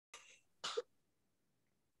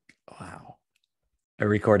I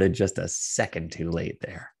recorded just a second too late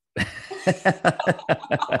there.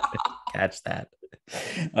 Catch that.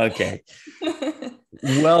 Okay.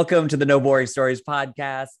 Welcome to the No Boring Stories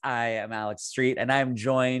podcast. I am Alex Street, and I'm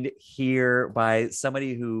joined here by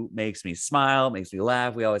somebody who makes me smile, makes me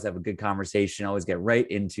laugh. We always have a good conversation, always get right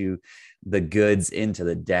into the goods, into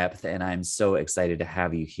the depth. And I'm so excited to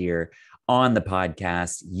have you here on the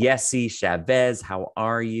podcast. Yessie Chavez, how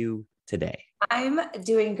are you today? I'm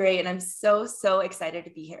doing great, and I'm so excited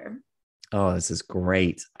to be here. Oh, this is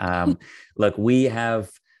great. Look, we've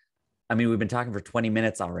been talking for 20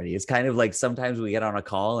 minutes already. It's kind of like sometimes we get on a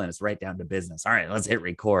call and it's right down to business. All right, let's hit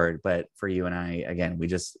record. But for you and I, again,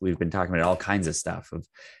 we've been talking about all kinds of stuff of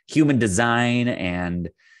human design,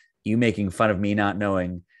 and you making fun of me not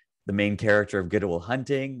knowing the main character of Good Will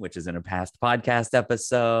Hunting, which is in a past podcast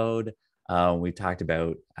episode. We've talked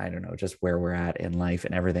about, I don't know, just where we're at in life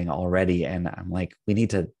and everything already. And I'm like, we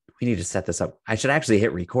need to set this up. I should actually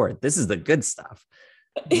hit record. This is the good stuff.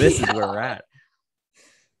 This is where we're at.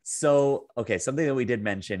 So, okay, something that we did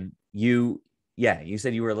mention, you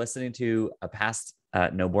said you were listening to a past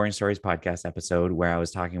No Boring Stories podcast episode where I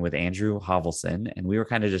was talking with Andrew Hovelson, and we were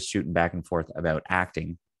kind of just shooting back and forth about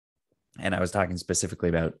acting. And I was talking specifically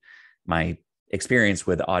about my experience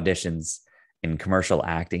with auditions in commercial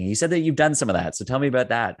acting. You said that you've done some of that. So tell me about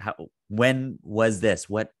that. When was this?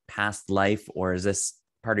 What past life, or is this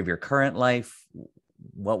part of your current life?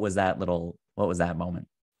 What was that moment?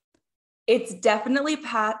 It's definitely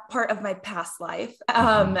part of my past life.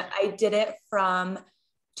 I did it from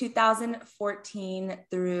 2014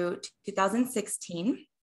 through 2016.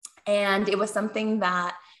 And it was something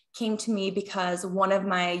that came to me because one of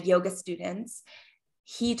my yoga students,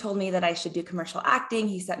 he told me that I should do commercial acting.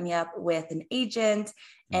 He set me up with an agent,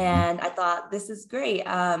 and I thought, this is great.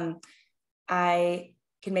 I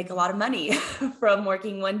can make a lot of money from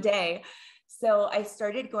working one day. So I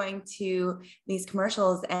started going to these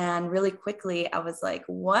commercials, and really quickly I was like,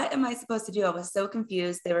 what am I supposed to do? I was so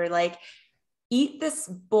confused. They were like, eat this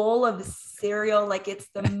bowl of cereal like it's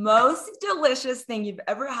the most delicious thing you've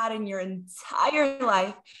ever had in your entire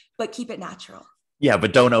life, but keep it natural. Yeah,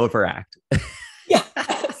 but don't overact. Yeah.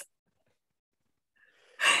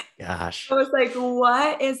 Gosh. I was like,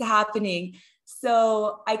 what is happening?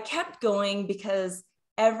 So I kept going because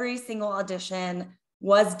every single audition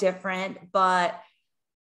was different, but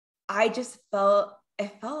it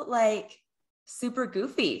felt like super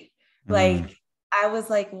goofy. Like, I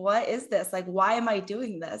was like, what is this? Like, why am I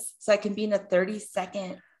doing this? So I can be in a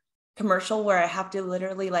 30-second commercial where I have to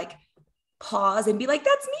literally like pause and be like,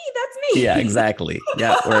 that's me. Yeah, exactly.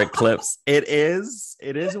 Yeah, where it clips. It is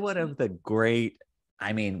one of the great,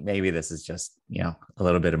 I mean, maybe this is just, a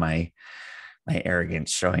little bit of my arrogance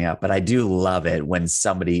showing up, but I do love it when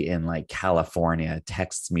somebody in like California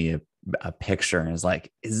texts me a picture and is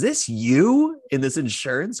like, is this you in this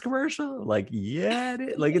insurance commercial? Like, yeah, it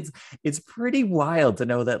is. Like, it's pretty wild to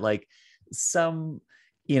know that like some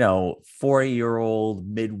 4-year-old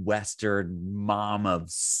Midwestern mom of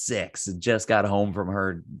 6 just got home from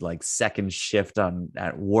her like second shift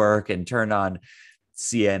at work and turned on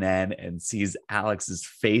CNN and sees Alex's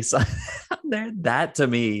face on there. That to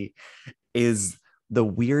me is the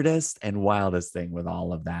weirdest and wildest thing with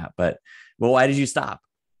all of that. But well, why did you stop?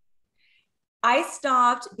 I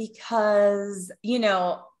stopped because, I'm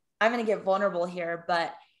going to get vulnerable here,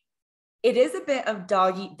 but it is a bit of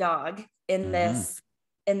dog eat dog in this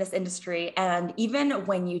industry. And even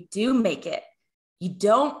when you do make it, you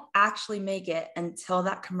don't actually make it until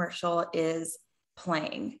that commercial is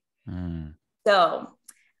playing. So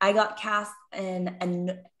I got cast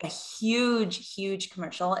in a huge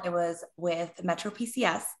commercial. It was with Metro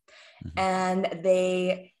PCS, and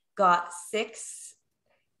they got 6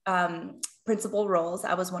 principal roles.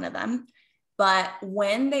 I was one of them. But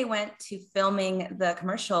when they went to filming the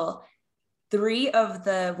commercial, 3 of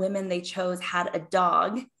the women they chose had a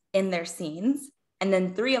dog in their scenes, and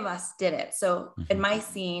then 3 of us did it. So in my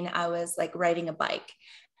scene, I was like riding a bike.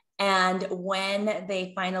 And when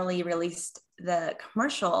they finally released the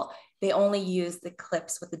commercial, they only used the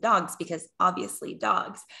clips with the dogs because obviously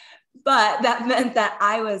dogs, but that meant that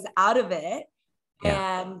I was out of it.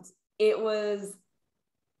 Yeah. And it was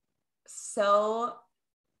so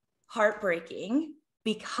heartbreaking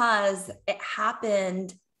because it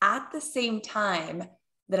happened at the same time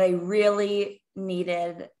that I really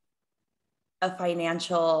needed a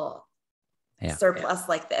financial surplus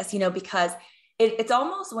like this, because it's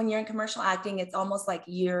almost, when you're in commercial acting, it's almost like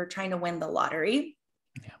you're trying to win the lottery.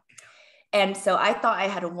 Yeah. And so I thought I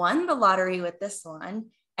had won the lottery with this one,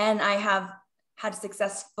 and I have had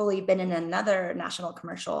successfully been in another national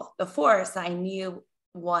commercial before. So I knew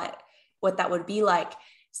what what that would be like.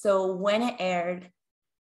 So when it aired,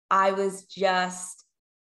 I was just,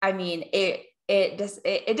 I mean,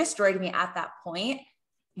 it destroyed me at that point.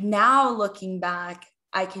 Now looking back,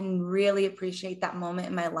 I can really appreciate that moment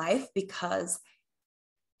in my life because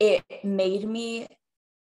it made me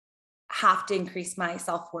have to increase my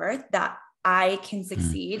self-worth that I can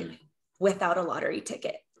succeed without a lottery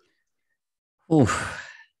ticket. Oof.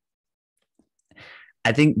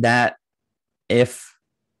 I think that if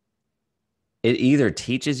it either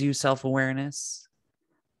teaches you self-awareness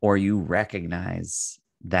or you recognize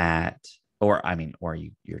that, or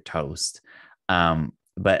you're toast.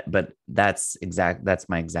 But that's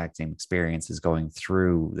my exact same experience is going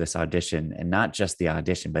through this audition, and not just the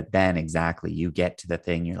audition, but then exactly you get to the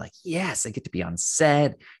thing. You're like, yes, I get to be on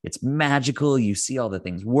set. It's magical. You see all the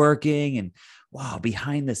things working and wow,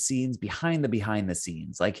 behind the scenes,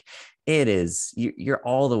 like it is, you're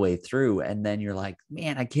all the way through. And then you're like,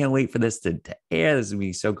 man, I can't wait for this to air. This is gonna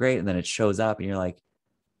be so great. And then it shows up and you're like,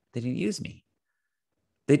 they didn't use me.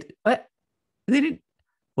 What? They didn't,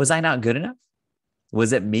 was I not good enough?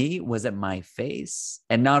 Was it me? Was it my face?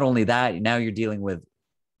 And not only that, now you're dealing with,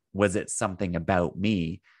 was it something about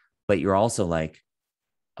me? But you're also like,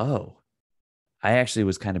 oh, I actually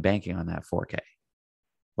was kind of banking on that 4K.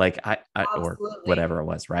 Like I or whatever it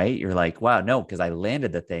was, right? You're like, wow, no, because I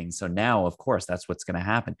landed the thing. So now, of course, that's what's going to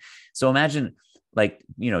happen. So imagine, like,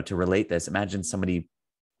 to relate this, imagine somebody,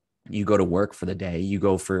 you go to work for the day, you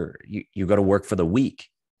go to work for the week,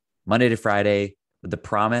 Monday to Friday, with the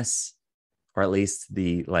promise, or at least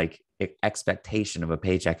the like expectation of a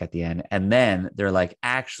paycheck at the end. And then they're like,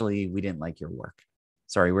 actually, we didn't like your work.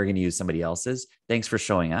 Sorry, we're going to use somebody else's. Thanks for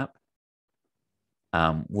showing up.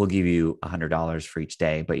 We'll give you $100 for each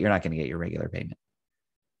day, but you're not going to get your regular payment.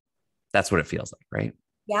 That's what it feels like, right?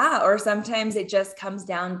 Yeah. Or sometimes it just comes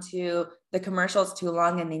down to the commercial's too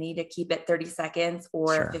long and they need to keep it 30 seconds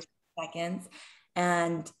or 50 seconds.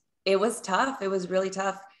 And it was tough. It was really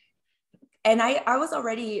tough. And I was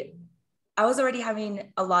already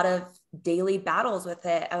having a lot of daily battles with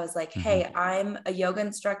it. I was like, hey, I'm a yoga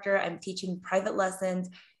instructor. I'm teaching private lessons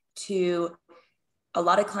to a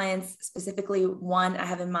lot of clients, specifically one I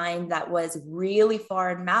have in mind that was really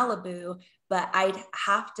far in Malibu, but I'd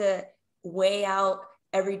have to weigh out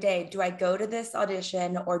every day. Do I go to this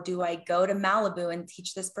audition or do I go to Malibu and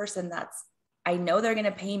teach this person I know they're going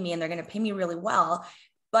to pay me and they're going to pay me really well.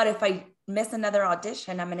 But if I miss another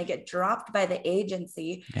audition, I'm going to get dropped by the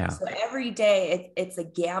agency. Yeah. So every day it's a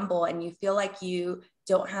gamble and you feel like you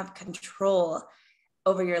don't have control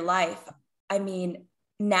over your life. I mean,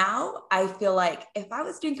 now I feel like if I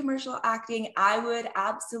was doing commercial acting, I would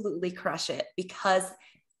absolutely crush it because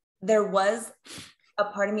there was a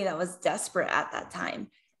part of me that was desperate at that time.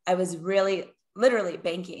 I was really literally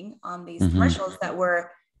banking on these commercials that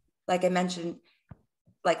were, like I mentioned,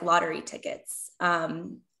 like lottery tickets.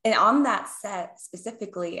 And on that set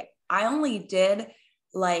specifically, I only did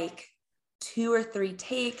like 2 or 3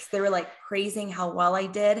 takes. They were like praising how well I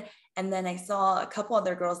did. And then I saw a couple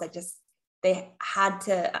other girls that they had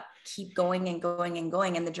to keep going and going and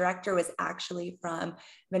going. And the director was actually from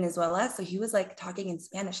Venezuela. So he was like talking in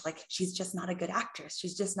Spanish, like, she's just not a good actress.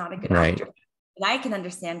 She's just not a good actress. And I can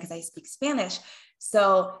understand because I speak Spanish.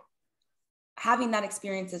 So having that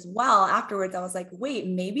experience as well, afterwards, I was like, wait,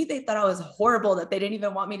 maybe they thought I was horrible, that they didn't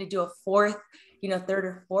even want me to do a third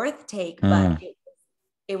or fourth take, but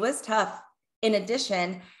it was tough. In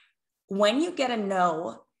addition, when you get a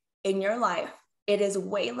no in your life, it is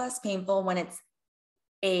way less painful when it's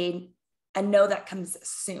a no that comes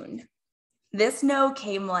soon. This no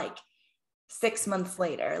came like 6 months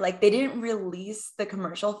later. Like they didn't release the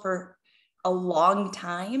commercial for a long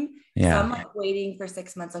time. Yeah. So I'm like waiting for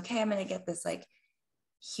 6 months. Okay, I'm going to get this like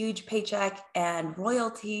huge paycheck and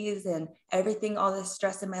royalties and everything, all this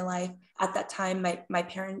stress in my life. At that time, my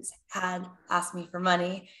parents had asked me for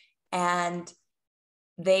money and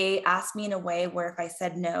they asked me in a way where if I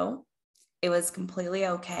said no, it was completely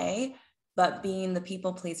okay. But being the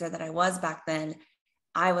people pleaser that I was back then,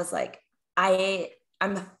 I was like, I'm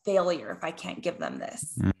a failure if I can't give them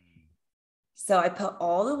this. So I put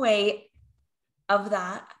all the weight of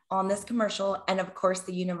that on this commercial. And of course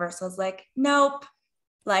the universe was like, nope,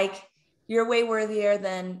 like you're way worthier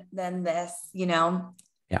than this,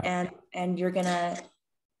 yeah. And you're gonna.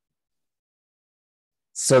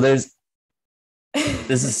 So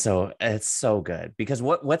it's so good because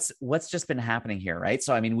what's just been happening here, right?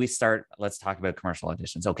 So, I mean, let's talk about commercial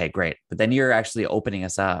auditions. Okay, great. But then you're actually opening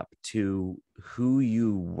us up to who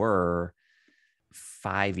you were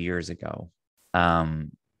 5 years ago.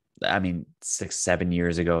 I mean, 6, 7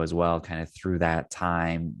 years ago as well, kind of through that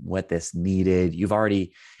time, what this needed. You've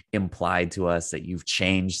already, implied to us that you've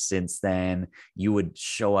changed since then. You would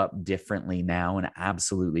show up differently now and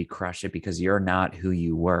absolutely crush it because you're not who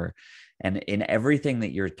you were. And in everything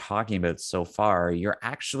that you're talking about so far, you're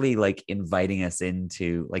actually like inviting us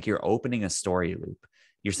into, like, you're opening a story loop.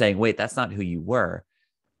 You're saying, wait, that's not who you were,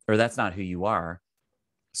 or that's not who you are.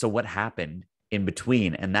 So what happened in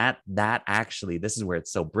between? And that actually, this is where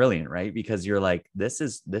it's so brilliant, right? Because you're like, this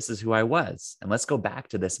is who I was. And let's go back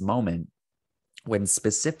to this moment when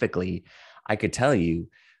specifically I could tell you,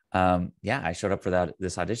 I showed up for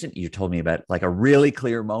this audition. You told me about like a really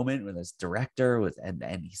clear moment with this director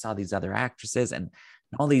and he saw these other actresses and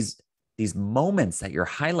all these moments that you're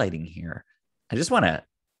highlighting here. I just want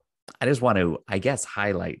to, I guess,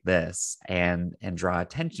 highlight this and draw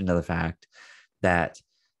attention to the fact that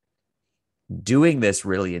doing this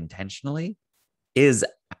really intentionally is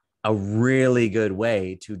a really good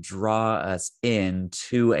way to draw us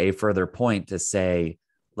into a further point to say,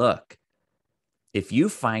 look, if you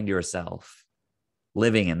find yourself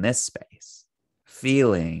living in this space,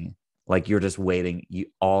 feeling like you're just waiting,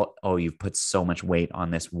 you've put so much weight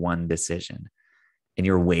on this one decision and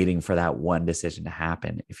you're waiting for that one decision to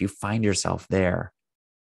happen. If you find yourself there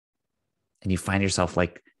and you find yourself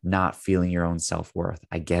like not feeling your own self-worth,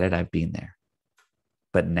 I get it. I've been there.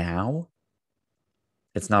 But now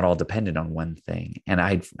it's not all dependent on one thing. And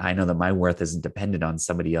I know that my worth isn't dependent on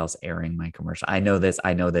somebody else airing my commercial. I know this.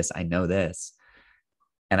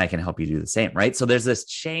 And I can help you do the same, right? So there's this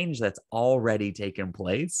change that's already taken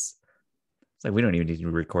place. It's like, we don't even need to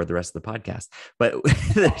record the rest of the podcast, but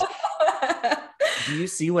do you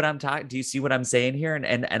see what I'm talking? Do you see what I'm saying here?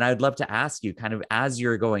 And I'd love to ask you, kind of as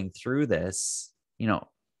you're going through this, I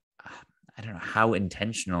don't know, how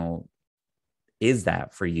intentional is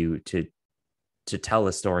that for you to tell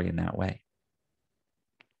a story in that way?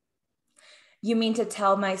 You mean to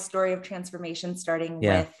tell my story of transformation starting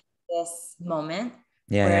with this moment?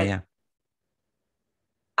 Yeah.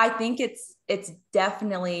 I think it's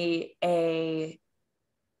definitely a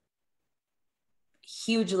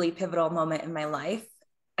hugely pivotal moment in my life.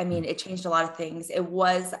 I mean, it changed a lot of things. It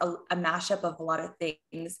was a mashup of a lot of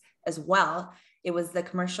things as well. It was the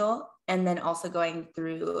commercial and then also going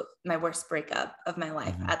through my worst breakup of my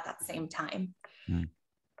life at that same time.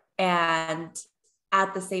 And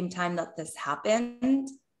at the same time that this happened,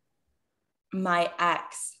 my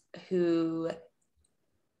ex,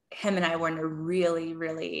 him and I were in a really,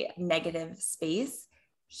 really negative space,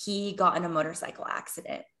 he got in a motorcycle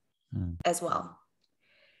accident as well.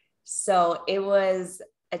 So it was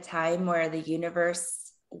a time where the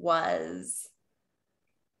universe was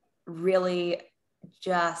really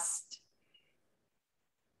just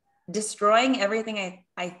destroying everything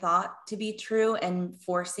I thought to be true and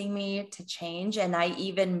forcing me to change. And I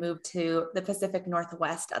even moved to the Pacific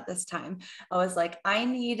Northwest at this time. I was like, I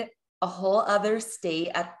need a whole other state.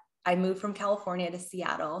 I moved from California to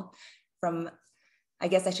Seattle, I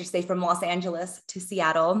guess I should say from Los Angeles to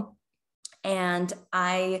Seattle. And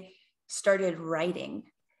I started writing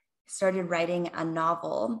a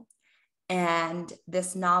novel. And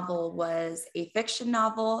this novel was a fiction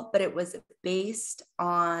novel, but it was based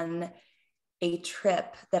on a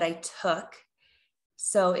trip that I took.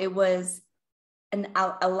 So it was an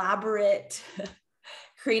elaborate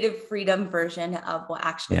creative freedom version of what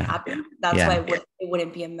actually happened. That's why it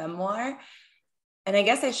wouldn't be a memoir. And I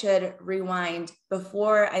guess I should rewind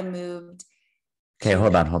before I moved. Okay,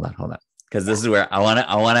 hold on. Because this is where I want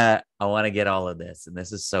to get all of this. And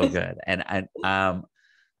this is so good. And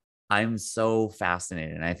I'm so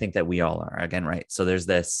fascinated. And I think that we all are, again, right? So there's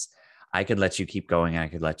this, I could let you keep going. I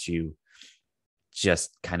could let you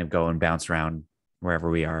just kind of go and bounce around wherever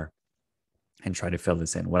we are and try to fill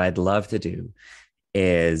this in. What I'd love to do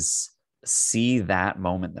is see that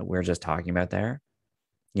moment that we're just talking about there,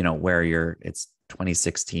 where it's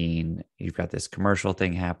 2016, you've got this commercial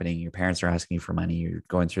thing happening. Your parents are asking you for money. You're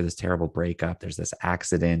going through this terrible breakup. There's this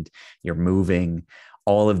accident. You're moving.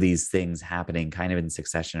 All of these things happening kind of in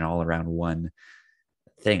succession, all around one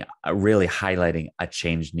thing, really highlighting a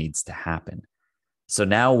change needs to happen. So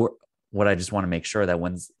now what I just want to make sure that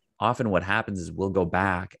often what happens is we'll go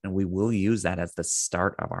back and we will use that as the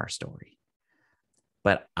start of our story.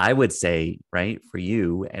 But I would say, right, for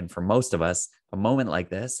you and for most of us, a moment like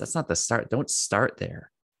this, that's not the start. Don't start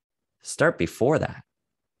there. Start before that.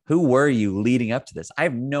 Who were you leading up to this? I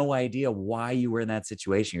have no idea why you were in that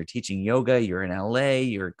situation. You're teaching yoga, you're in LA,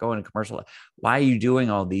 you're going to commercial. Why are you doing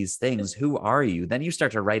all these things? Who are you? Then you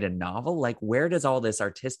start to write a novel. Like, where does all this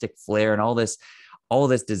artistic flair and all this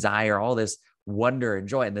desire, all this wonder and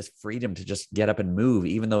joy and this freedom to just get up and move,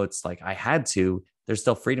 even though it's like I had to, there's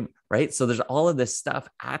still freedom, right? So there's all of this stuff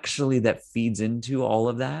actually that feeds into all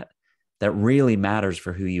of that, that really matters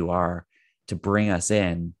for who you are, to bring us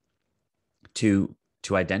in to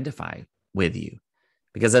identify with you.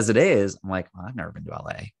 Because as it is, I'm like, well, I've never been to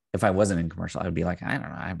LA. If I wasn't in commercial, I would be like, I don't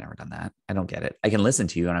know, I've never done that. I don't get it. I can listen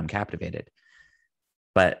to you and I'm captivated.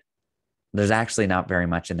 But there's actually not very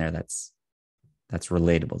much in there that's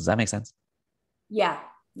relatable. Does that make sense? Yeah.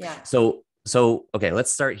 Yeah. So okay,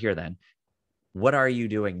 let's start here then. What are you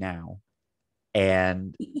doing now?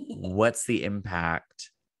 And what's the impact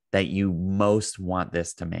that you most want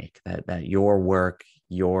this to make? That your work,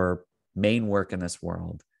 your main work in this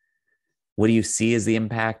world, what do you see as the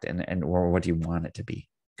impact, and or what do you want it to be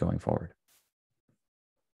going forward?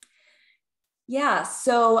 Yeah.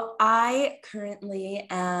 So I currently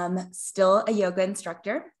am still a yoga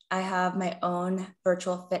instructor. I have my own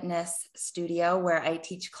virtual fitness studio where I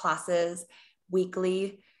teach classes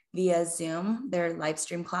weekly via Zoom. They're live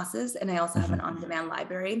stream classes. And I also have an on-demand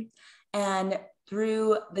library. And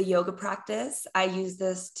through the yoga practice, I use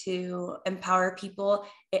this to empower people.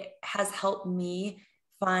 It has helped me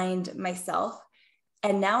find myself.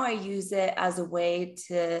 And now I use it as a way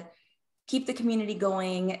to keep the community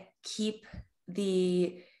going, keep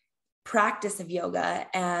the practice of yoga.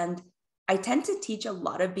 And I tend to teach a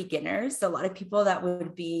lot of beginners, a lot of people that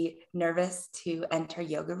would be nervous to enter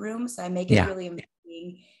yoga rooms. So I make it really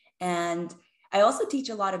amazing. And I also teach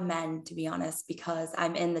a lot of men, to be honest, because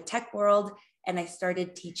I'm in the tech world and I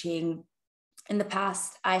started teaching in the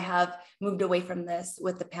past. I have moved away from this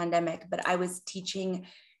with the pandemic, but I was teaching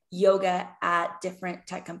yoga at different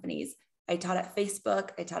tech companies. I taught at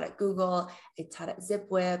Facebook, I taught at Google, I taught at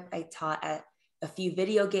ZipWhip, I taught at a few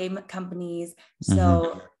video game companies.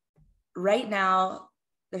 So right now,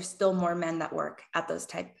 there's still more men that work at those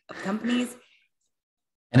type of companies.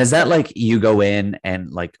 And is that like you go in and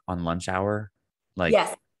like on lunch hour, like,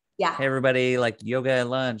 yes, yeah, hey everybody, like yoga at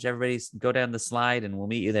lunch, everybody go down the slide and we'll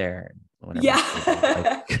meet you there. Whatever. Yeah,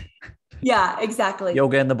 like, yeah, exactly.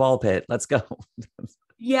 Yoga in the ball pit. Let's go.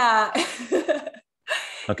 Yeah.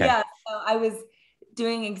 Okay. Yeah. So I was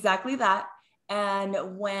doing exactly that.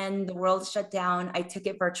 And when the world shut down, I took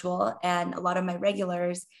it virtual, and a lot of my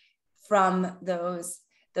regulars from those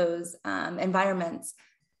environments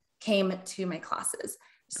came to my classes.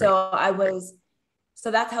 So so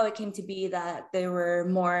that's how it came to be that there were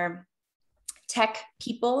more tech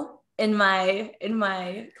people in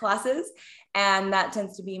my classes, and that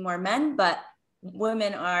tends to be more men, but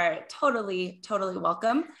women are totally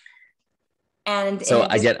welcome. And so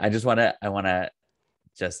I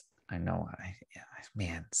know,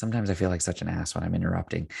 man, sometimes I feel like such an ass when I'm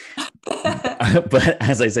interrupting. But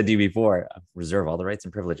as I said to you before, I reserve all the rights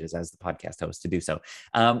and privileges as the podcast host to do so.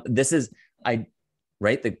 This is,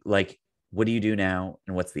 what do you do now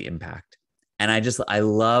and what's the impact? And I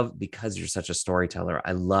love, because you're such a storyteller,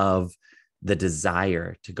 I love the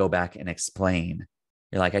desire to go back and explain.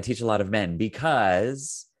 You're like, I teach a lot of men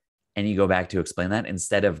because, and you go back to explain that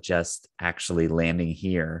instead of just actually landing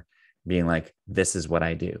here, being like, this is what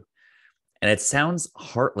I do. And it sounds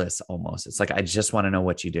heartless almost. It's like, I just want to know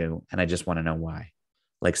what you do. And I just want to know why.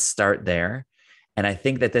 Like, start there. And I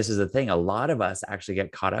think that this is the thing. A lot of us actually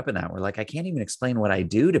get caught up in that. We're like, I can't even explain what I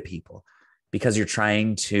do to people because you're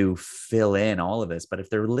trying to fill in all of this. But if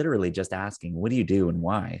they're literally just asking, what do you do and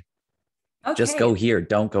why? Okay. Just go here.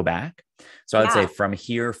 Don't go back. So I would say from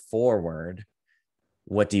here forward,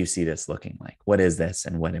 what do you see this looking like? What is this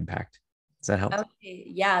and what impact? Does that help? Okay.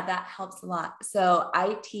 Yeah, that helps a lot. So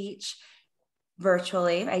I teach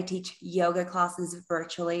virtually. I teach yoga classes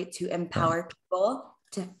virtually to empower people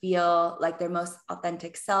to feel like their most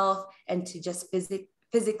authentic self and to just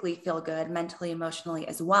physically feel good, mentally, emotionally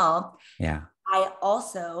as well. Yeah. I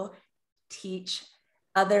also teach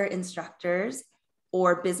other instructors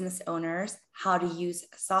or business owners how to use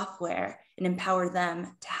software and empower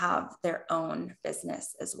them to have their own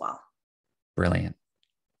business as well. Brilliant.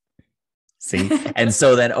 See? And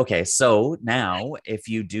so then, okay, so now if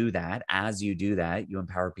you do that, as you do that, you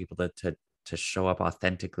empower people to show up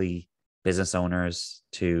authentically, business owners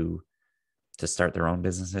to start their own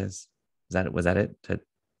businesses. Was that it? To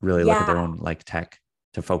really look at their own like tech,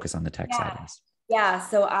 to focus on the tech side of this. Yeah.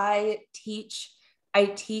 So I teach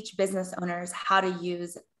business owners how to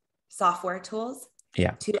use software tools to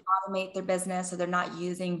automate their business. So they're not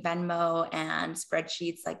using Venmo and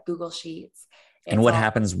spreadsheets like Google Sheets. And what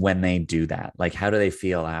happens when they do that? Like, how do they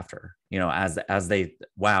feel after, as they,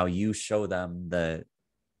 wow, you show them the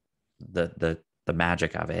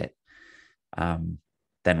magic of it.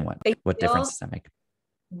 Then what difference does that make?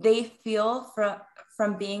 They feel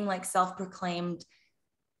from being like self-proclaimed,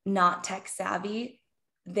 not tech savvy,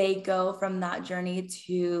 they go from that journey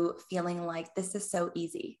to feeling like this is so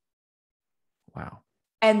easy. Wow.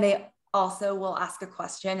 And they also will ask a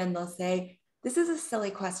question and they'll say, this is a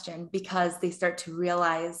silly question, because they start to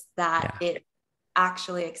realize that it's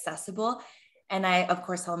actually accessible. And I, of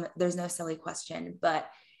course, tell them there's no silly question, but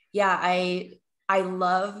yeah, I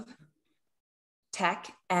love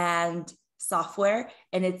tech and software.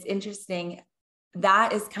 And it's interesting.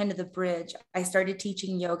 That is kind of the bridge. I started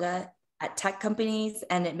teaching yoga at tech companies,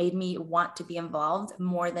 and it made me want to be involved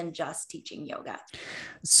more than just teaching yoga.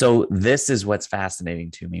 So this is what's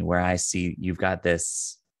fascinating to me, where I see you've got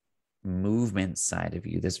this movement side of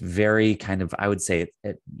you, this very kind of, I would say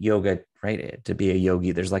it yoga, right? To be a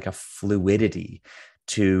yogi, there's like a fluidity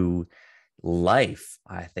to life,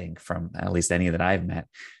 I think, from at least any that I've met,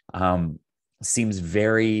 seems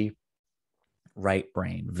very right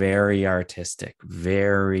brain, very artistic,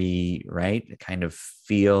 very right kind of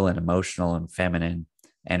feel and emotional and feminine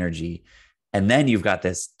energy. And then you've got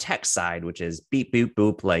this tech side, which is beep, boop,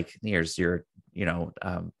 boop, like here's your, your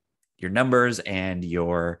numbers and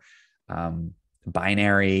your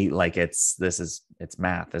binary, like it's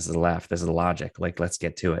math, this is left, this is logic, like let's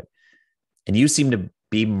get to it. And you seem to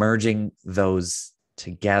be merging those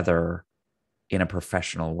together in a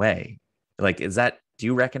professional way. Like, do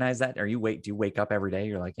you recognize that? Do you wake up every day?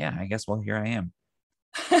 You're like, yeah, I guess, well, here I am.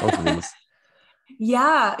 Both of these.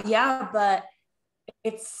 Yeah. But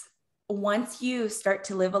it's, once you start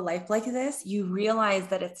to live a life like this, you realize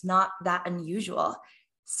that it's not that unusual.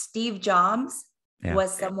 Steve Jobs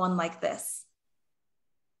was someone like this.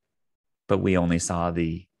 But we only saw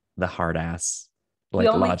the hard ass, like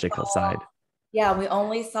logical side. Yeah, we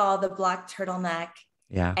only saw the black turtleneck.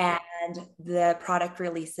 Yeah. And the product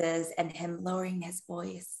releases and him lowering his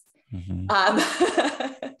voice. Mm-hmm.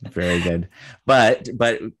 Very good. But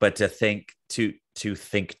to think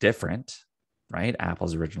different, right?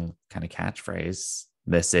 Apple's original kind of catchphrase.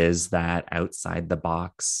 This is that outside the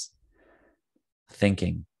box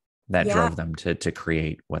thinking that drove them to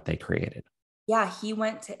create what they created. Yeah, he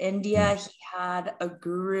went to India. He had a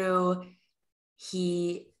guru.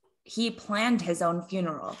 He planned his own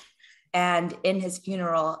funeral. And in his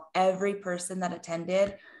funeral, every person that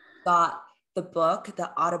attended got the book,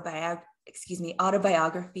 the autobiography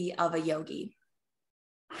of a yogi.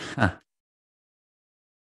 Huh.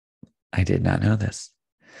 I did not know this.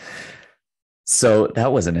 So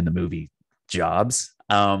that wasn't in the movie Jobs.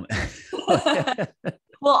 Well,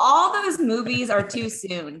 all those movies are too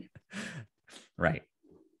soon. Right.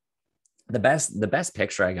 The best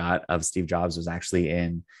picture I got of Steve Jobs was actually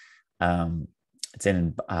in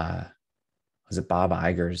was it Bob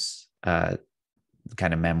Iger's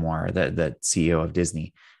kind of memoir, the CEO of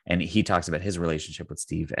Disney, and he talks about his relationship with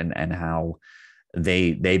Steve and how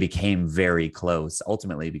they became very close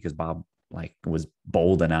ultimately because Bob was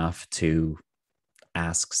bold enough to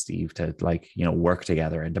ask Steve to work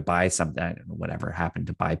together and to buy something, whatever happened,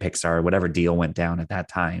 to buy Pixar, whatever deal went down at that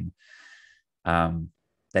time.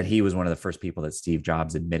 That he was one of the first people that Steve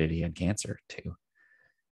Jobs admitted he had cancer to.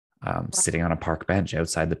 Sitting on a park bench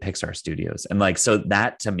outside the Pixar studios. And so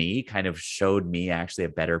that to me kind of showed me actually a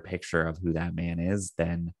better picture of who that man is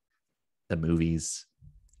than the movies,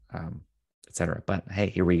 etc. But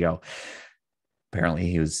hey, here we go. Apparently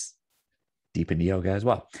he was deep into yoga as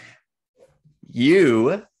well.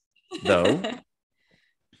 You, though,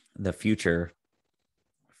 the future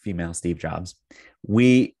female Steve Jobs,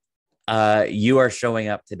 you are showing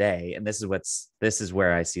up today. And this is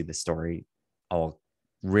where I see the story all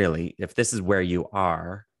really, if this is where you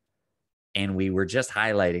are, and we were just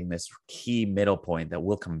highlighting this key middle point that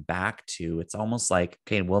we'll come back to, it's almost like,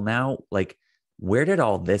 okay, well now, where did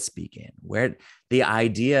all this begin? Where the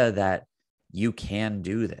idea that you can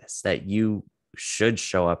do this, that you should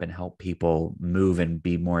show up and help people move and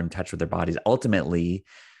be more in touch with their bodies. Ultimately,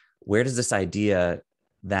 where does this idea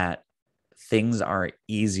that things are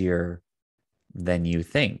easier than you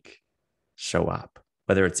think show up?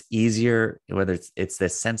 Whether it's easier, whether it's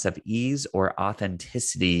this sense of ease or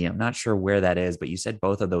authenticity. I'm not sure where that is, but you said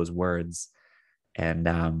both of those words.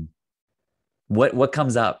 And what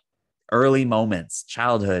comes up? Early moments,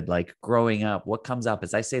 childhood, growing up, what comes up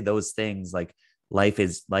as I say those things,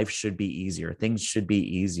 life should be easier. Things should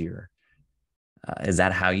be easier. Is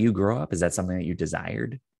that how you grow up? Is that something that you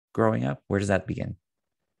desired growing up? Where does that begin?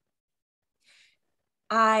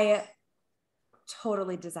 I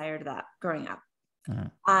totally desired that growing up.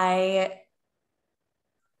 I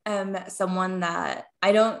am someone that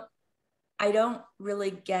I don't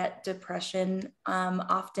really get depression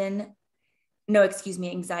often. No, excuse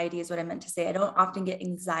me, anxiety is what I meant to say. I don't often get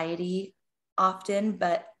anxiety often,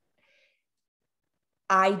 but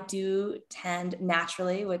I do tend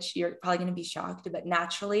naturally, which you're probably going to be shocked, but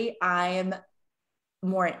naturally I am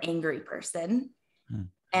more an angry person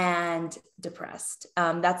and depressed.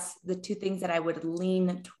 That's the two things that I would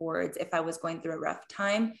lean towards if I was going through a rough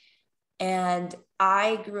time. And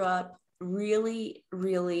I grew up really,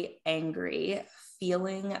 really angry,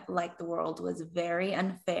 feeling like the world was very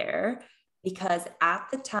unfair because at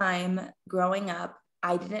the time growing up,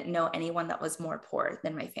 I didn't know anyone that was more poor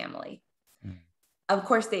than my family. Of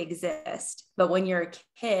course they exist, but when you're a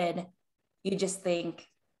kid, you just think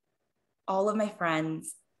all of my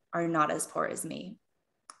friends are not as poor as me.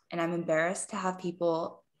 And I'm embarrassed to have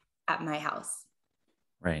people at my house.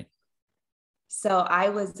 Right. So I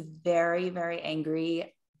was very, very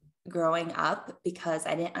angry growing up because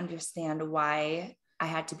I didn't understand why I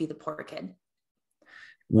had to be the poor kid.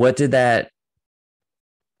 What did that,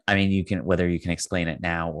 I mean, you can, whether you can explain it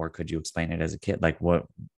now or could you explain it as a kid? Like what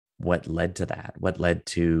led to that? What led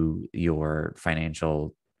to your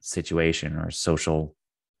financial situation or social,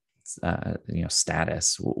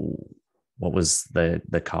 status? What was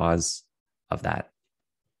the cause of that?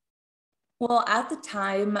 Well, at the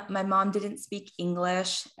time, my mom didn't speak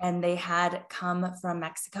English and they had come from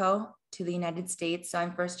Mexico to the United States. So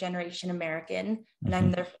I'm first generation American and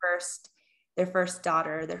I'm their first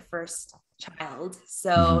daughter, their first child.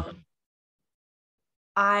 So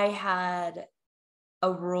I had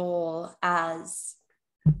a role as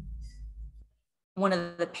one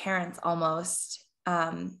of the parents almost,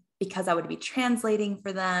 because I would be translating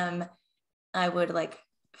for them. I would like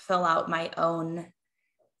fill out my own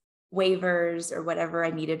waivers or whatever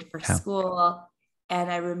I needed for school.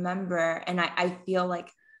 And I remember, and I feel like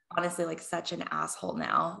honestly like such an asshole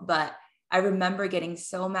now, but I remember getting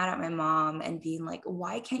so mad at my mom and being like,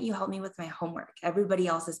 why can't you help me with my homework? Everybody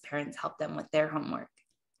else's parents help them with their homework.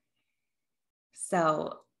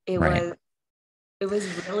 So it was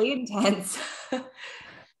really intense.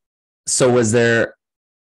 So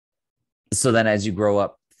then as you grow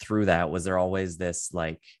up through that, was there always this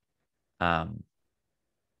like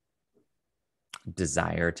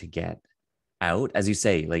desire to get out? As you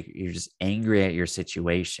say, like you're just angry at your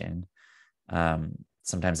situation.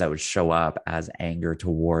 Sometimes that would show up as anger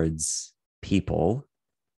towards people,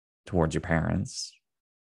 towards your parents.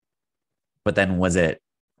 But then was it,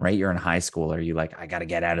 right? You're in high school. Are you like, I got to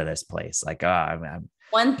get out of this place? Like, I'm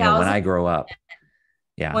 1,000%. when I grow up.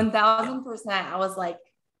 Yeah. 1,000%. I was like,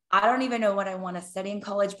 I don't even know what I want to study in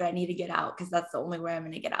college, but I need to get out because that's the only way I'm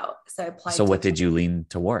going to get out. So I applied. So what did you lean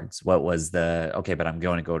towards? What was okay, but I'm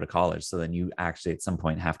going to go to college. So then you actually at some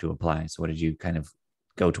point have to apply. So what did you kind of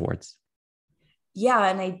go towards? Yeah.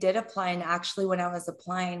 And I did apply. And actually when I was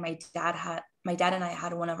applying, my dad and I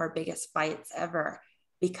had one of our biggest fights ever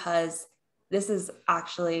because this is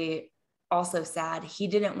actually also sad. He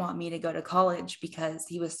didn't want me to go to college because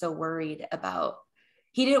he was so worried about,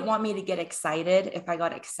 he didn't want me to get excited if I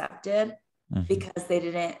got accepted because they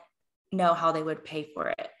didn't know how they would pay for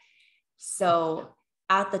it. So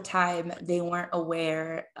at the time, they weren't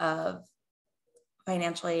aware of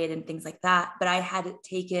financial aid and things like that. But I had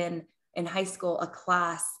taken in high school a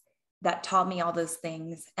class that taught me all those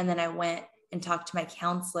things. And then I went and talked to my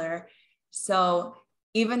counselor. So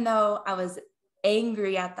even though I was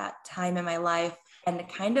angry at that time in my life and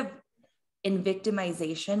kind of in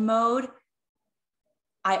victimization mode,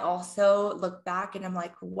 I also look back and I'm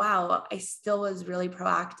like, wow, I still was really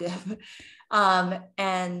proactive. And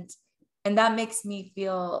that makes me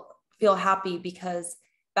feel happy because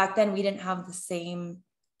back then we didn't have the same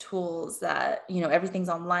tools that, everything's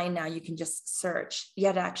online now. You can just search. You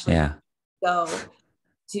had to actually go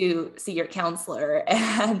to see your counselor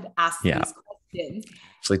and ask these questions.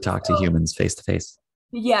 Actually talk to humans face to face.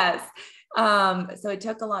 Yes. So it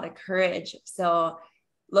took a lot of courage. So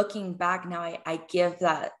looking back now, I give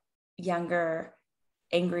that younger,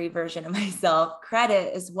 angry version of myself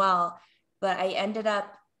credit as well. But I ended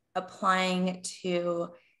up applying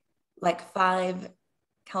to like 5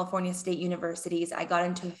 California state universities. I got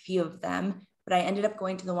into a few of them, but I ended up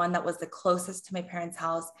going to the one that was the closest to my parents'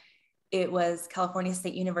 house. It was California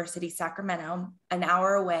State University, Sacramento, an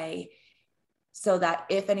hour away. So that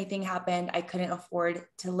if anything happened, I couldn't afford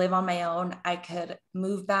to live on my own. I could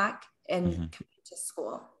move back and commute to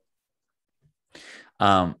school.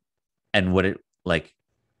 And what it like,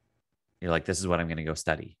 you're like, this is what I'm going to go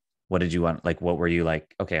study. What did you want? Like, what were you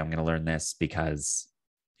like? Okay, I'm going to learn this because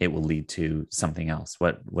it will lead to something else.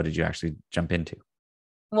 What did you actually jump into?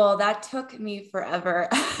 Well, that took me forever.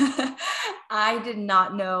 I did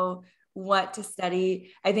not know what to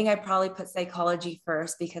study. I think I probably put psychology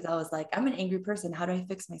first because I was like, I'm an angry person. How do I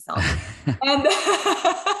fix myself?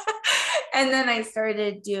 and And then I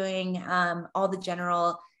started doing all the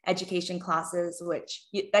general education classes, which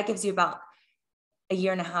that gives you about a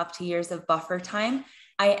year and a half, 2 years of buffer time.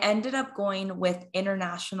 I ended up going with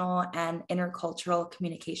international and intercultural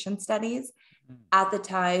communication studies. At the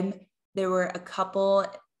time, there were a couple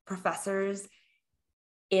professors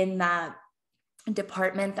in that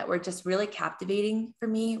department that were just really captivating for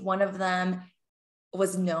me. One of them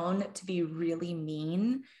was known to be really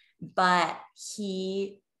mean, but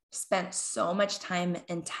he spent so much time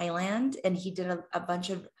in Thailand, and he did a bunch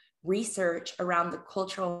of research around the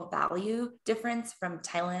cultural value difference from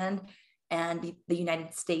Thailand and the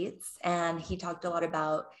United States. And he talked a lot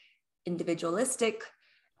about individualistic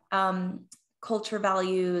culture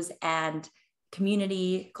values and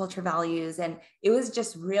community culture values. And it was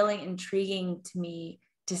just really intriguing to me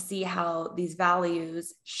to see how these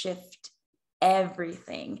values shift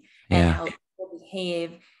everything and how people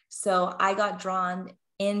behave. So I got drawn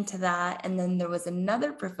into that. And then there was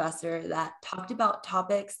another professor that talked about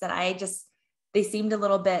topics that they seemed a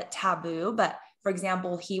little bit taboo. But for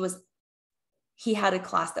example, he had a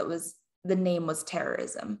class that the name was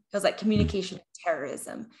terrorism. It was like communication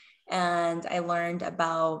terrorism. And I learned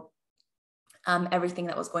about everything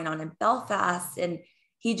that was going on in Belfast. And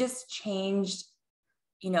he just changed,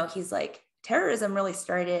 he's like, terrorism really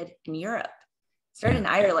started in Europe, started in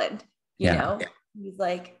Ireland, you know? He's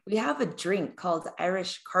like, we have a drink called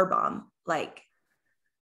Irish car bomb. Like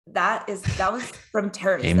that was from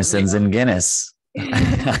terrorism. Jameson's and Guinness.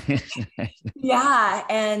 Yeah.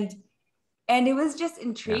 And it was just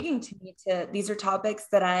intriguing to me these are topics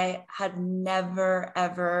that I had never,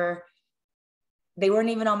 ever, they weren't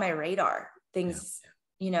even on my radar, things,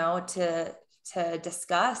 to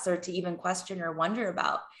discuss or to even question or wonder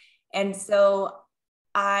about. And so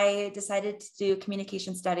I decided to do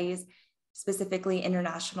communication studies, specifically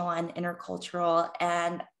international and intercultural.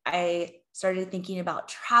 And I started thinking about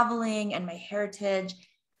traveling and my heritage.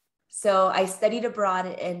 So I studied abroad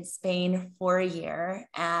in Spain for a year,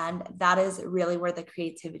 and that is really where the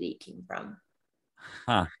creativity came from.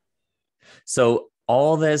 So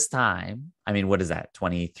all this time, I mean, what is that?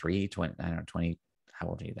 23, 20, I don't know, 20. How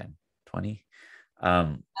old are you then? 20?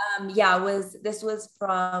 This was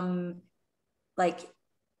from like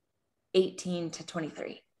 18 to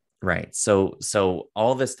 23. Right. So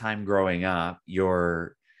all this time growing up,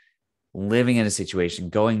 you're living in a situation,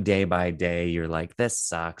 going day by day. You're like, this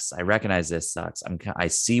sucks. I recognize this sucks. I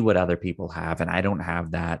see what other people have, and I don't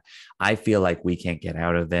have that. I feel like we can't get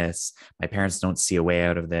out of this. My parents don't see a way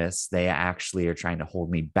out of this. They actually are trying to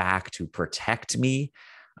hold me back to protect me.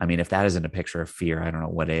 I mean, if that isn't a picture of fear, I don't know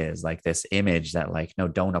what is. Like this image that like, no,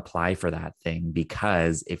 don't apply for that thing,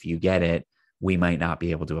 because if you get it, we might not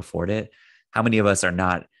be able to afford it. How many of us are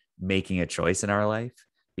not making a choice in our life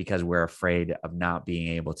because we're afraid of not being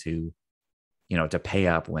able to, to pay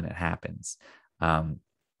up when it happens?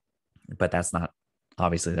 But that's not,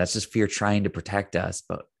 obviously, that's just fear trying to protect us,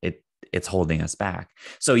 but it's holding us back.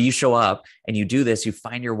 So you show up and you do this, you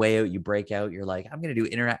find your way out, you break out, you're like, I'm going to do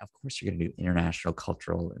of course you're going to do international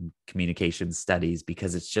cultural and communication studies,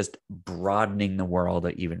 because it's just broadening the world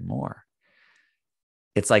even more.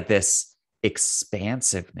 It's like this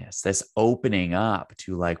expansiveness, this opening up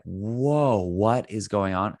to like, whoa, what is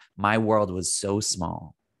going on? My world was so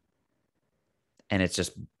small, and it's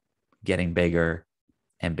just getting bigger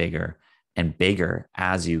and bigger and bigger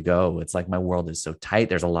as you go. It's like my world is so tight.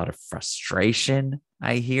 There's a lot of frustration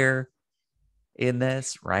I hear in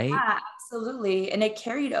this, right? Yeah, absolutely. And it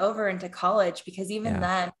carried over into college, because even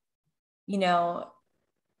then,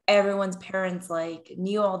 everyone's parents like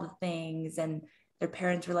knew all the things, and their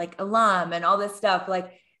parents were like alum and all this stuff.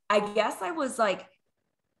 Like, I guess I was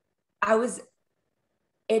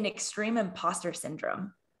in extreme imposter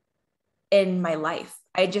syndrome in my life.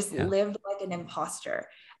 I just lived like an imposter.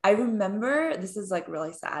 I remember, this is like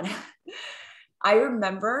really sad. I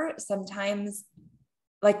remember sometimes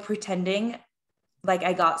like pretending like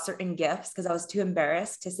I got certain gifts because I was too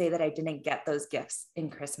embarrassed to say that I didn't get those gifts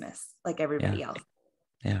in Christmas like everybody else.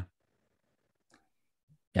 Yeah.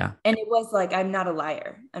 And it was like, I'm not a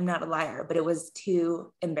liar, but it was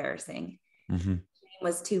too embarrassing. Mm-hmm. It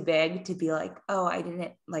was too big to be like, oh, I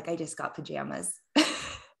didn't, like, I just got pajamas.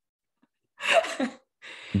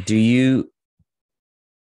 Do you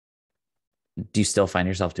still find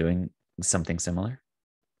yourself doing something similar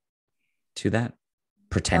to that?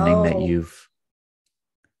 Pretending that you've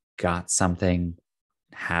got something,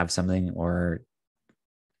 have something, or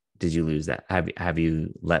did you lose that? Have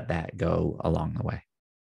you let that go along the way?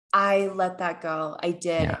 I let that go. I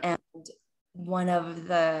did. Yeah. And one of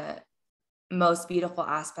the most beautiful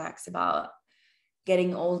aspects about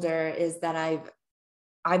getting older is that I've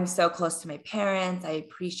I'm so close to my parents. I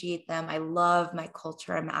appreciate them. I love my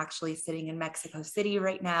culture. I'm actually sitting in Mexico City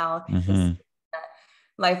right now. It's Mm-hmm. a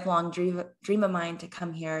lifelong dream of mine to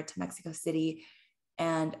come here to Mexico City.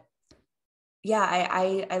 And yeah,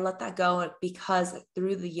 I let that go because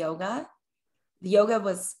through the yoga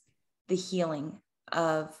was the healing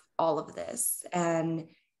of all of this. And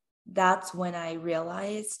that's when I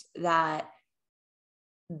realized that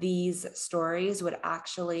these stories would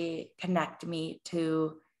actually connect me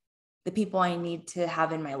to the people I need to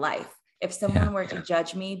have in my life. If someone were to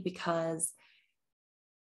judge me because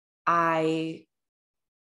I,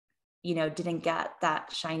 didn't get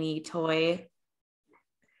that shiny toy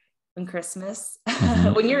on Christmas,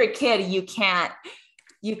 Mm-hmm. when you're a kid, you can't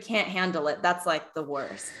handle it. That's like the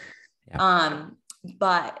worst. Yeah.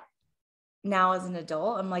 But now as an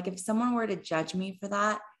adult, I'm like, if someone were to judge me for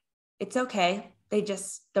that, it's okay. They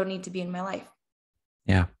just don't need to be in my life.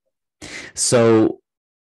 Yeah. So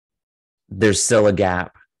there's still a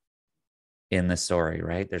gap in the story,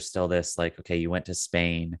 right? There's still this like, okay, you went to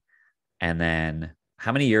Spain, and then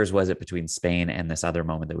how many years was it between Spain and this other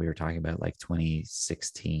moment that we were talking about, like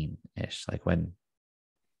 2016 ish? Like when?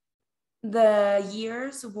 The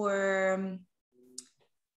years were,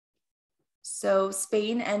 so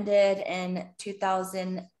Spain ended in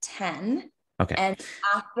 2010. Okay. And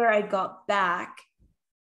after I got back,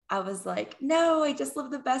 I was like, no, I just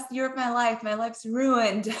lived the best year of my life. My life's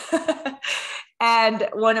ruined. And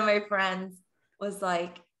one of my friends was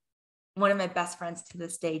like, one of my best friends to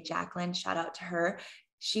this day, Jacqueline, shout out to her.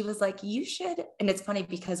 She was like, you should. And it's funny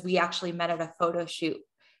because we actually met at a photo shoot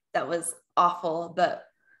that was awful, but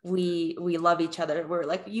we love each other. We're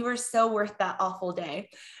like, you were so worth that awful day.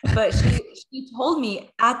 But she told me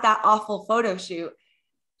at that awful photo shoot,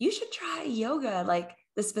 you should try yoga. Like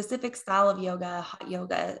the specific style of yoga, hot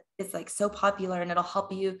yoga, is like so popular, and it'll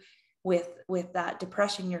help you with that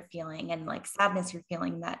depression you're feeling and like sadness you're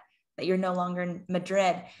feeling that you're no longer in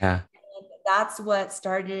Madrid. Yeah. And that's what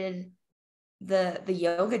started the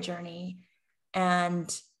yoga journey.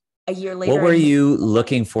 And a year later, What were you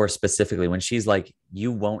looking for specifically when she's like,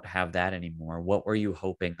 you won't have that anymore? What were you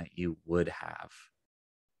hoping that you would have?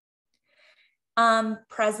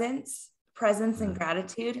 Presence and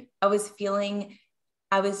gratitude. I was feeling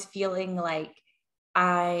like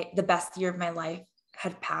the best year of my life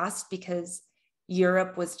had passed, because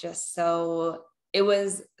Europe was just it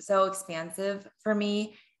was so expansive for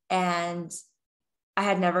me, and I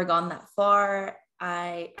had never gone that far.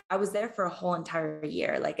 I was there for a whole entire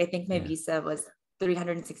year. Like I think my visa was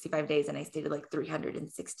 365 days, and I stayed like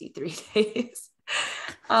 363 days.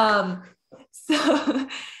 Um,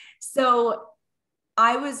 so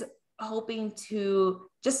I was hoping to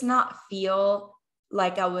just not feel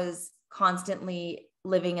like I was constantly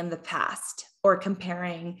living in the past or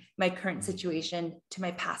comparing my current situation to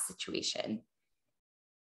my past situation.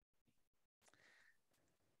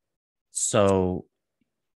 So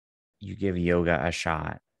you give yoga a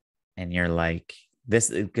shot, and you're like, this,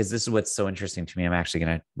 because this is what's so interesting to me. I'm actually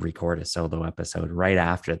going to record a solo episode right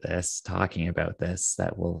after this talking about this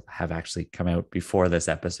that will have actually come out before this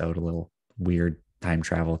episode, a little weird time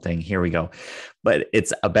travel thing. Here we go. But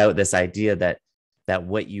it's about this idea that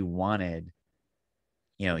what you wanted,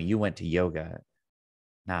 you went to yoga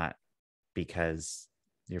not because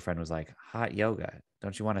your friend was like, hot yoga,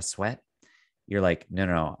 don't you want to sweat? You're like,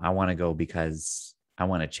 no, I want to go because I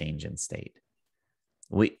want to change in state.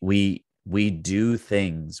 We do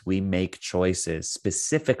things, we make choices,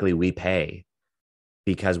 specifically we pay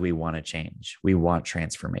because we want to change, we want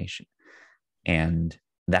transformation. And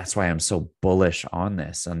that's why I'm so bullish on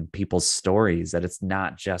this, on people's stories, that it's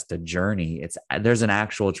not just a journey, there's an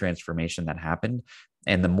actual transformation that happened.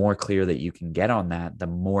 And the more clear that you can get on that, the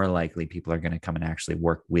more likely people are going to come and actually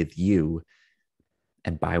work with you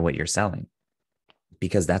and buy what you're selling,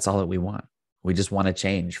 because that's all that we want. We just want to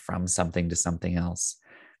change from something to something else.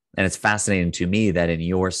 And it's fascinating to me that in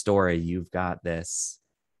your story, you've got this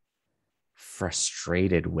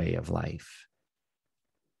frustrated way of life.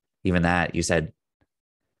 Even that, you said,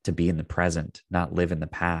 to be in the present, not live in the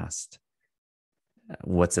past.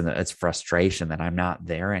 It's frustration that I'm not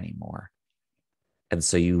there anymore. And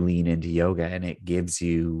so you lean into yoga, and it gives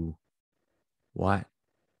you what?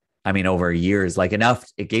 I mean, over years, like enough,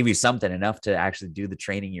 it gave you something enough to actually do the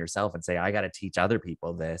training yourself and say, I got to teach other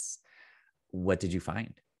people this. What did you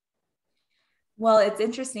find? Well, it's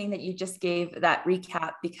interesting that you just gave that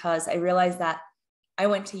recap, because I realized that I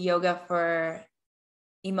went to yoga for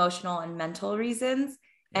emotional and mental reasons.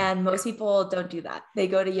 And most people don't do that. They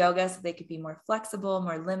go to yoga so they could be more flexible,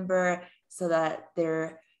 more limber, so that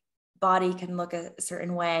their body can look a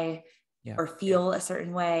certain way or feel a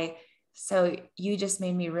certain way. So you just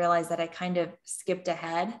made me realize that I kind of skipped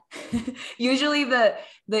ahead. Usually the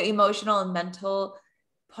emotional and mental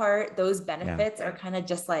part, those benefits are kind of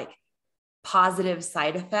just like positive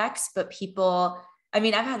side effects, but people, I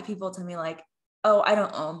mean, I've had people tell me like, oh, I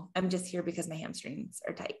don't ohm. I'm just here because my hamstrings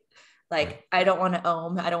are tight. Like, Right. I don't want to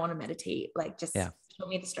ohm. I don't want to meditate. Like, just show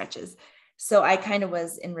me the stretches. So I kind of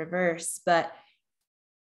was in reverse, but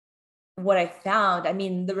what I found, I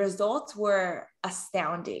mean, the results were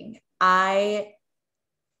astounding. I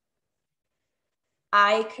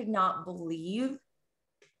could not believe,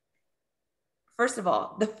 first of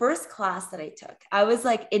all, the first class that I took, I was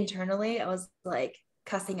like, internally, I was like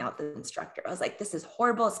cussing out the instructor. I was like, this is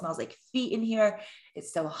horrible. It smells like feet in here.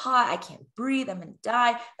 It's so hot. I can't breathe. I'm going to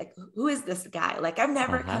die. Like, who is this guy? Like, I'm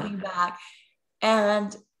never coming back.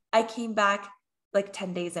 And I came back like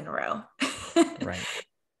 10 days in a row. Right.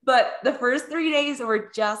 But the first 3 days were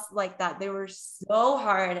just like that. They were so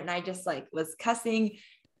hard. And I just like was cussing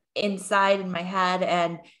inside in my head.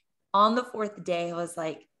 And on the fourth day, I was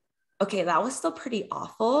like, okay, that was still pretty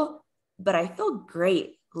awful, but I feel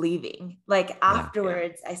great leaving. Like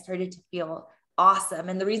afterwards, I started to feel awesome.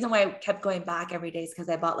 And the reason why I kept going back every day is because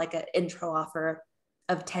I bought like an intro offer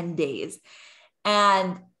of 10 days.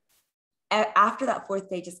 And after that fourth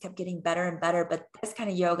day, just kept getting better and better. But this kind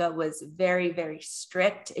of yoga was very, very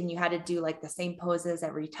strict, and you had to do like the same poses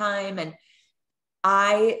every time. And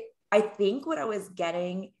I think what I was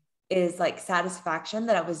getting is like satisfaction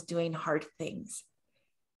that I was doing hard things,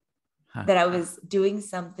 that I was doing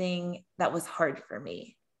something that was hard for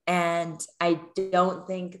me. And I don't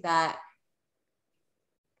think that,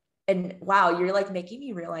 and wow, you're like making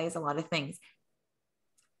me realize a lot of things.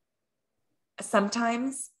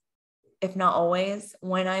 Sometimes, if not always,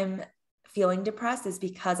 when I'm feeling depressed is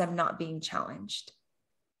because I'm not being challenged.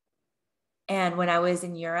 And when I was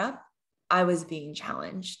in Europe, I was being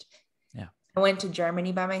challenged. Yeah. I went to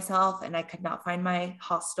Germany by myself and I could not find my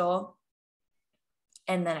hostel.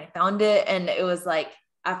 And then I found it. And it was like,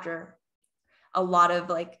 after a lot of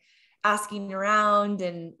like asking around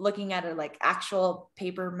and looking at a like actual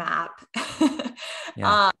paper map.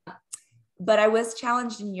 But I was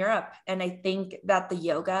challenged in Europe. And I think that the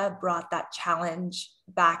yoga brought that challenge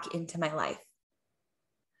back into my life.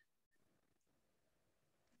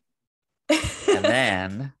 And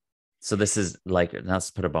then, so this is like, let's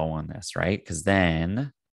put a bow on this, right? Because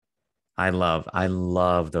then I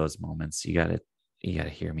love those moments. You gotta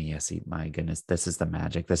hear me, Yessie. My goodness, this is the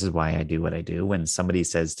magic. This is why I do what I do. When somebody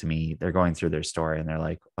says to me, they're going through their story and they're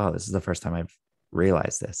like, oh, this is the first time I've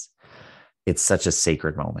realized this. It's such a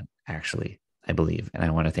sacred moment, actually, I believe. And I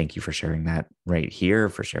want to thank you for sharing that right here,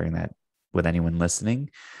 for sharing that with anyone listening.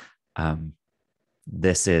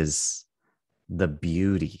 This is the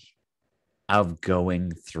beauty of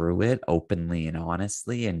going through it openly and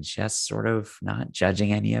honestly, and just sort of not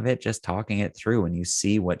judging any of it, just talking it through. And you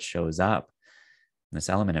see what shows up. This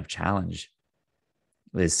element of challenge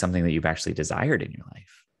is something that you've actually desired in your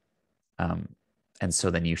life. And so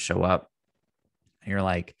then you show up and you're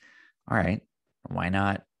like, all right, why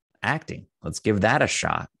not acting? Let's give that a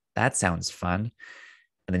shot. That sounds fun.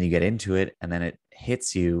 And then you get into it and then it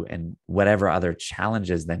hits you, and whatever other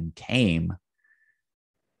challenges then came,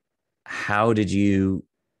 how did you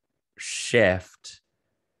shift?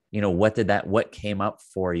 What came up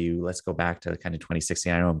for you? Let's go back to kind of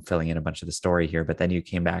 2016. I know I'm filling in a bunch of the story here, but then you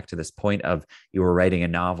came back to this point of you were writing a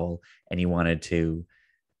novel and you wanted to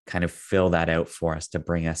kind of fill that out for us to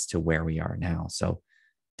bring us to where we are now. So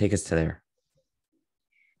take us to there.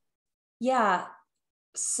 Yeah.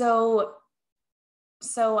 So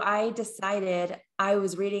I decided, I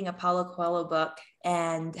was reading a Paulo Coelho book,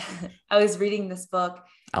 and I was reading this book.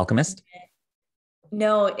 Alchemist?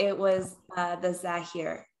 No, it was the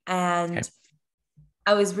Zahir. And okay.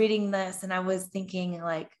 I was reading this and I was thinking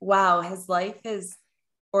like, wow, his life is,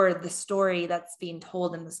 or the story that's being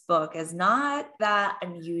told in this book is not that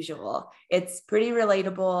unusual. It's pretty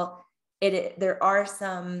relatable. There are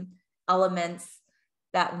some elements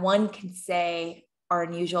that one can say are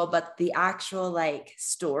unusual, but the actual like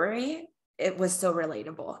story, it was so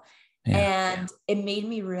relatable. And it made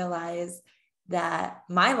me realize that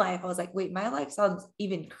my life, I was like, wait, my life sounds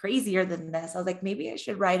even crazier than this. I was like, maybe I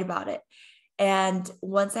should write about it. And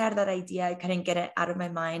once I had that idea, I couldn't get it out of my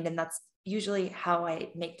mind. And that's usually how I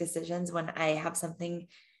make decisions. When I have something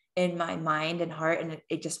in my mind and heart and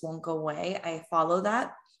it just won't go away, I follow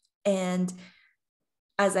that. And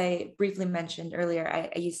as I briefly mentioned earlier,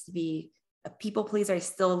 I used to be a people pleaser. I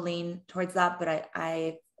still lean towards that, but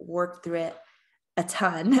I worked through it a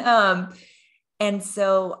ton. And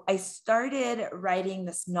so I started writing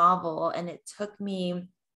this novel, and it took me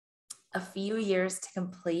a few years to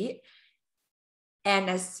complete. And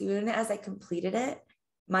as soon as I completed it,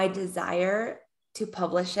 my desire to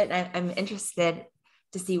publish it, and I'm interested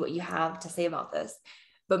to see what you have to say about this,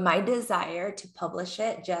 but my desire to publish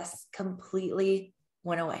it just completely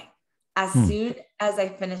went away. As soon as I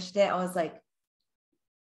finished it, I was like,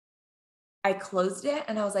 I closed it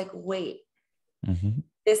and I was like, wait,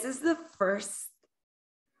 this is the first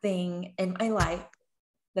thing in my life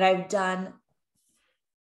that I've done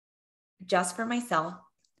just for myself.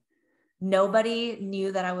 Nobody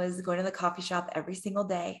knew that I was going to the coffee shop every single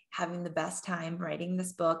day, having the best time writing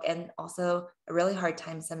this book, and also a really hard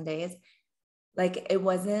time some days. Like, it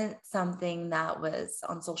wasn't something that was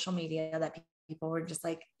on social media that people were just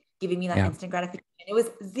like giving me that instant gratification. It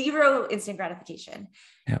was zero instant gratification.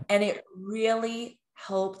 And it really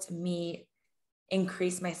helped me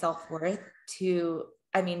increase my self-worth to,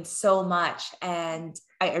 I mean, so much. And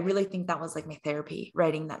I really think that was like my therapy,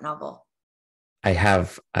 writing that novel. I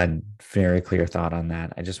have a very clear thought on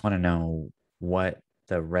that. I just want to know what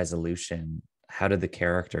the resolution, how did the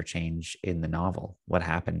character change in the novel? What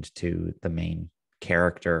happened to the main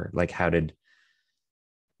character? Like, how did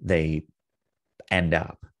they end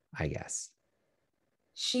up, I guess?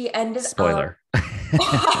 She ended Spoiler.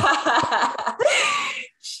 up,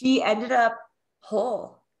 she ended up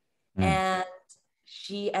whole, and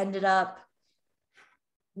she ended up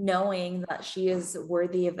knowing that she is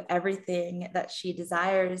worthy of everything that she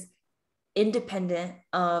desires, independent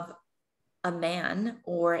of a man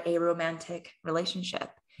or a romantic relationship.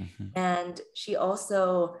 And she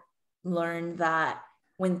also learned that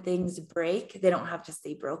when things break, they don't have to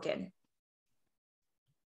stay broken.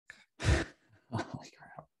 Holy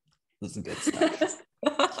crap. This is good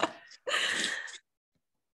stuff.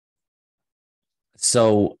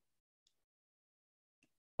 So,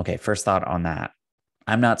 okay, first thought on that.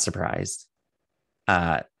 I'm not surprised.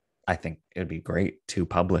 I think it would be great to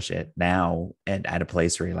publish it now and at a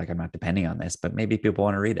place where you're like, I'm not depending on this, but maybe people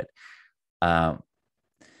want to read it. A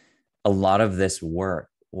lot of this work,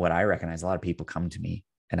 what I recognize, a lot of people come to me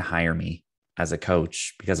and hire me as a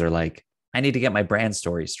coach because they're like, I need to get my brand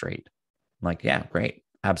story straight. I'm like, yeah, great.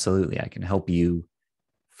 Absolutely. I can help you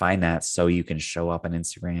find that so you can show up on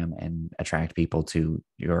Instagram and attract people to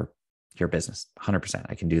your business. 100%.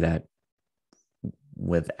 I can do that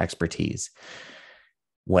with expertise.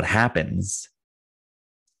 What happens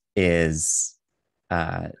is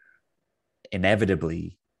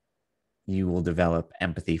inevitably you will develop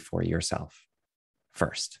empathy for yourself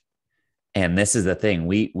first. And this is the thing.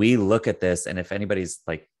 We look at this, and if anybody's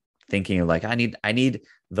like thinking like, I need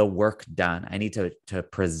the work done. I need to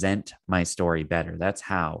present my story better. That's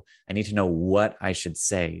how. I need to know what I should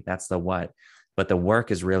say. That's the what. But the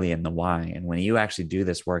work is really in the why. And when you actually do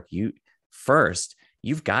this work,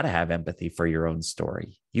 you've got to have empathy for your own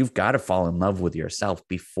story. You've got to fall in love with yourself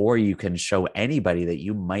before you can show anybody that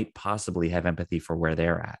you might possibly have empathy for where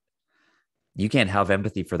they're at. You can't have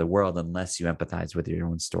empathy for the world unless you empathize with your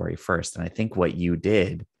own story first. And I think what you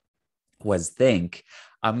did was think,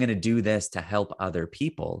 I'm going to do this to help other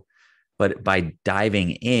people. But by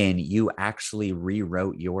diving in, you actually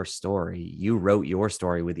rewrote your story. You wrote your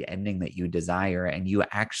story with the ending that you desire, and you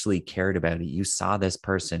actually cared about it. You saw this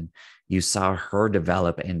person, you saw her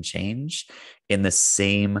develop and change in the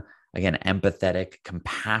same, again, empathetic,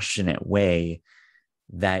 compassionate way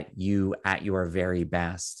that you, at your very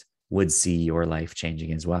best, would see your life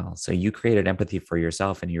changing as well. So you created empathy for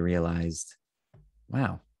yourself, and you realized,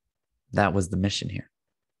 wow, that was the mission here.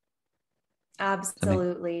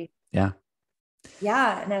 Absolutely. Yeah.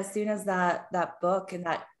 Yeah. And as soon as that book and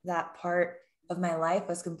that part of my life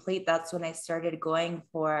was complete, that's when I started going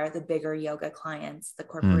for the bigger yoga clients, the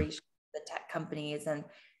corporations, the tech companies, and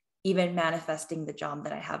even manifesting the job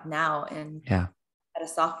that I have now at a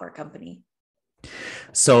software company.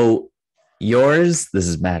 So this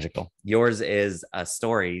is magical. Yours is a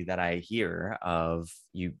story that I hear of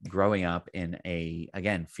you growing up in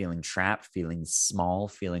again, feeling trapped, feeling small,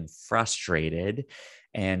 feeling frustrated,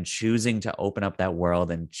 and choosing to open up that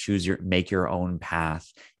world and make your own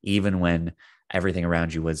path, even when everything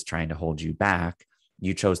around you was trying to hold you back.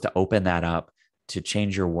 You chose to open that up to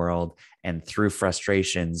change your world. And through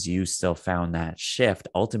frustrations, you still found that shift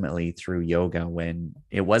ultimately through yoga, when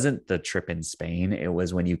it wasn't the trip in Spain. It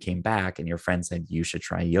was when you came back and your friend said, you should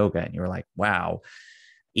try yoga. And you were like, wow,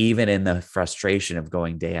 even in the frustration of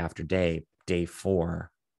going day after day, day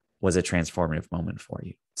 4 was a transformative moment for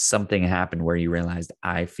you. Something happened where you realized,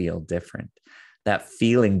 I feel different. That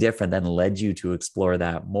feeling different then led you to explore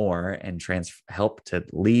that more and help to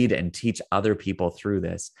lead and teach other people through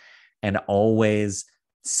this, and always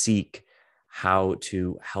seek how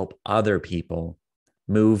to help other people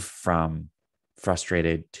move from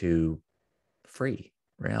frustrated to free,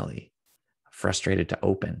 really, frustrated to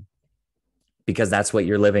open, because that's what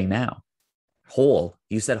you're living now. Whole.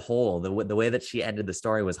 You said whole. The way that she ended the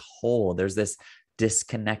story was whole. There's this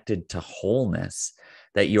disconnected to wholeness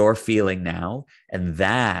that you're feeling now. And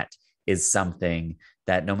that is something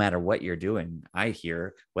that no matter what you're doing, I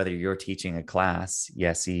hear, whether you're teaching a class,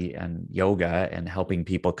 Yessie, and yoga and helping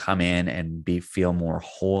people come in and feel more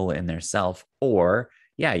whole in their self, or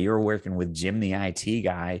yeah, you're working with Jim, the IT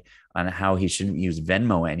guy, on how he shouldn't use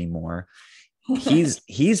Venmo anymore.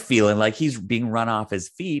 He's feeling like he's being run off his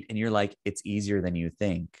feet, and you're like, it's easier than you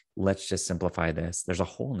think. Let's just simplify this. There's a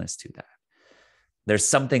wholeness to that. There's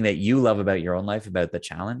something that you love about your own life, about the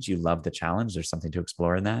challenge. You love the challenge. There's something to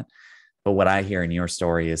explore in that. But what I hear in your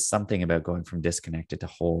story is something about going from disconnected to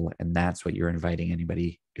whole. And that's what you're inviting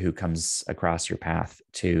anybody who comes across your path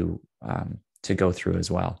to go through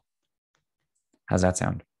as well. How's that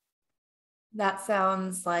sound? That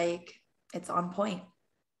sounds like it's on point.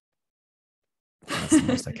 That's the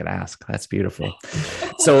most I could ask. That's beautiful.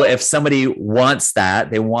 So if somebody wants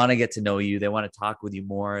that, they want to get to know you, they want to talk with you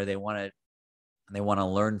more, they want to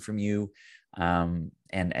learn from you,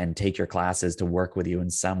 and take your classes to work with you in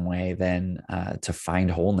some way, then to find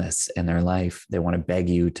wholeness in their life, they want to beg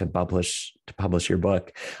you to publish your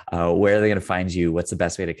book. Where are they going to find you? What's the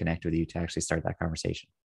best way to connect with you to actually start that conversation?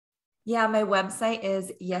 Yeah, my website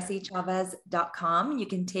is yessiechavez.com. You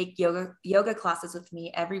can take yoga classes with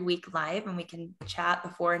me every week live, and we can chat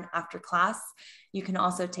before and after class. You can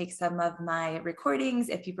also take some of my recordings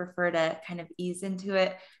if you prefer to kind of ease into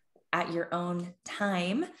it at your own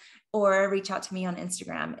time, or reach out to me on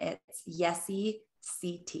Instagram. It's Yessie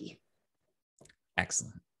CT.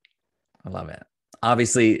 Excellent. I love it.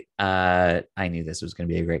 Obviously, I knew this was going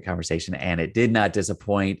to be a great conversation, and it did not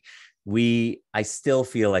disappoint. I still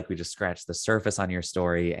feel like we just scratched the surface on your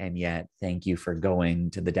story, and yet thank you for going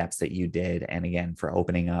to the depths that you did, and again for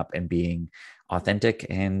opening up and being authentic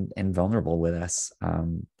and vulnerable with us.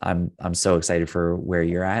 I'm so excited for where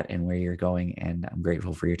you're at and where you're going, and I'm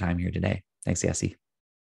grateful for your time here today. Thanks, Yessie.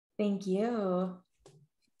 Thank you.